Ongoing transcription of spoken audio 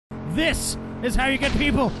This is how you get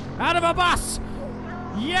people out of a bus.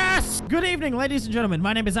 Yes! Good evening, ladies and gentlemen.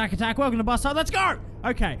 My name is Zack Attack. Welcome to Bustard. Let's go!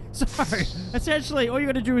 Okay, so essentially all you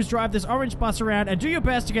gotta do is drive this orange bus around and do your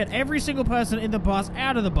best to get every single person in the bus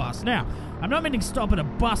out of the bus. Now, I'm not meaning stop at a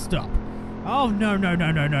bus stop. Oh, no.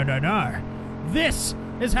 This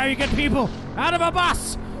is how you get people out of a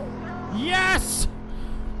bus. Yes!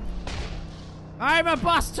 I'm a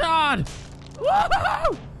bustard!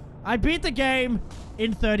 Woohoo! I beat the game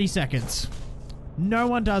in 30 seconds. No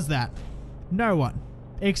one does that. No one.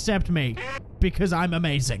 Except me. Because I'm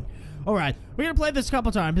amazing. Alright, we're gonna play this a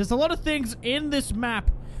couple times. There's a lot of things in this map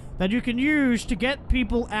that you can use to get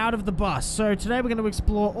people out of the bus. So today we're gonna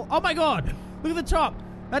explore... Oh my god! Look at the top!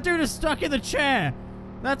 That dude is stuck in the chair!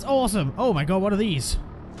 That's awesome. Oh my god, what are these?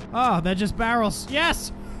 Oh, they're just barrels.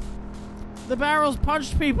 Yes! The barrels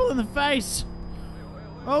punched people in the face!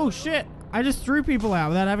 Oh shit! I just threw people out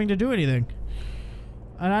without having to do anything.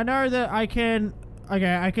 And I know that I can...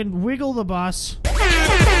 Okay, I can wiggle the bus.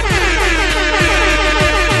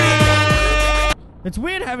 It's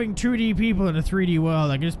weird having 2D people in a 3D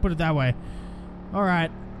world, I can just put it that way.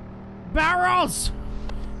 Alright. Barrels!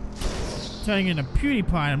 Turning into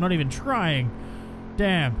PewDiePie, I'm not even trying.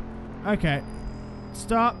 Damn. Okay.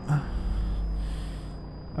 Stop.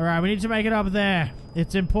 Alright, we need to make it up there.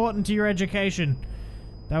 It's important to your education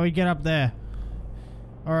that we get up there.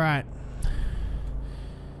 Alright.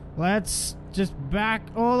 Let's just back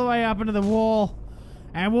all the way up into the wall,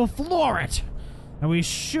 and we'll floor it. And we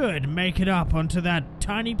should make it up onto that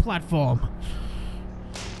tiny platform.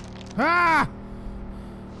 Ah!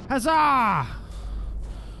 Huzzah!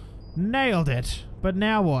 Nailed it. But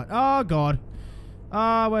now what? Oh, God.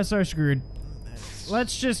 Oh, we're so screwed.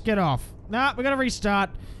 Let's just get off. Nah, we gotta restart.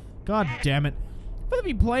 God damn it. I'm gonna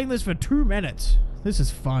be playing this for 2 minutes. This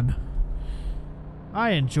is fun.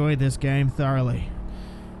 I enjoy this game thoroughly.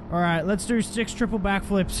 Alright, let's do 6 triple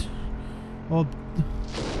backflips. Or...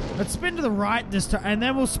 let's spin to the right this time, and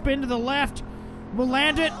then we'll spin to the left. We'll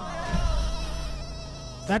land it.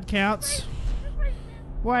 That counts.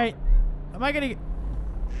 Wait, am I gonna...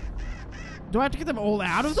 do I have to get them all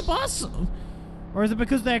out of the bus? Or is it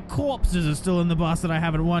because their corpses are still in the bus that I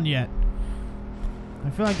haven't won yet? I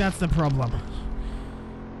feel like that's the problem.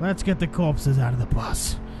 Let's get the corpses out of the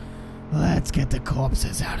bus. Let's get the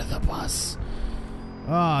corpses out of the bus.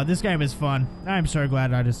 Oh, this game is fun. I'm so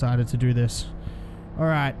glad I decided to do this.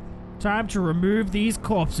 Alright, time to remove these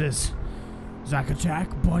corpses. Zack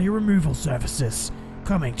Attack Body Removal Services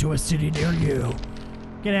coming to a city near you.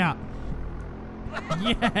 Get out.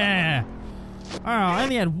 Yeah! Oh, I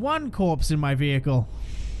only had 1 corpse in my vehicle.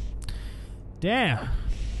 Damn.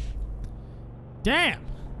 Damn!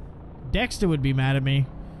 Dexter would be mad at me.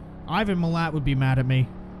 Ivan Milat would be mad at me.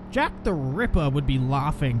 Jack the Ripper would be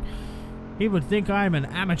laughing. He would think I am an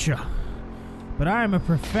amateur. But I am a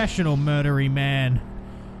professional murdery man.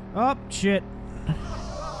 Oh, shit.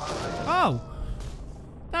 Oh!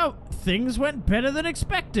 Oh, things went better than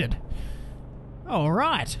expected.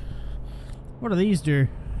 Alright. What do these do?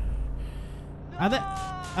 Are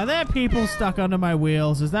there people stuck under my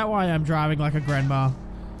wheels? Is that why I'm driving like a grandma?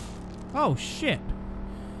 Oh, shit.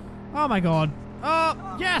 Oh my god.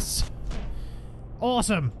 Oh, yes!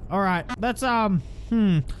 Awesome. Alright, let's,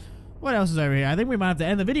 what else is over here? I think we might have to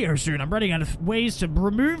end the video soon. I'm running out of ways to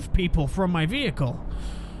remove people from my vehicle.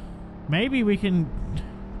 Maybe we can... do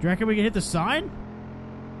you reckon we can hit the sign?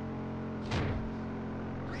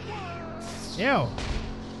 Ew.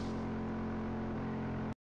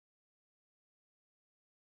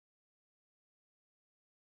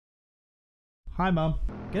 Hi, Mom.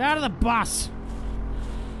 Get out of the bus!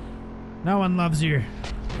 No one loves you.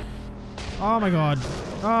 Oh my god.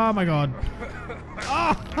 Oh my god.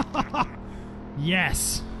 Oh!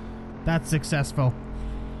 Yes! That's successful.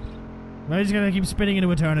 We're just gonna keep spinning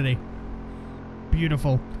into eternity.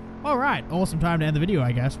 Beautiful. Alright, awesome time to end the video,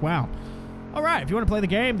 I guess. Wow. Alright, if you want to play the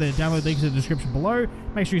game, the download link's in the description below.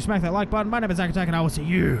 Make sure you smack that like button. My name is Zack Attack, and I will see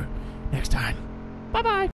you next time. Bye-bye!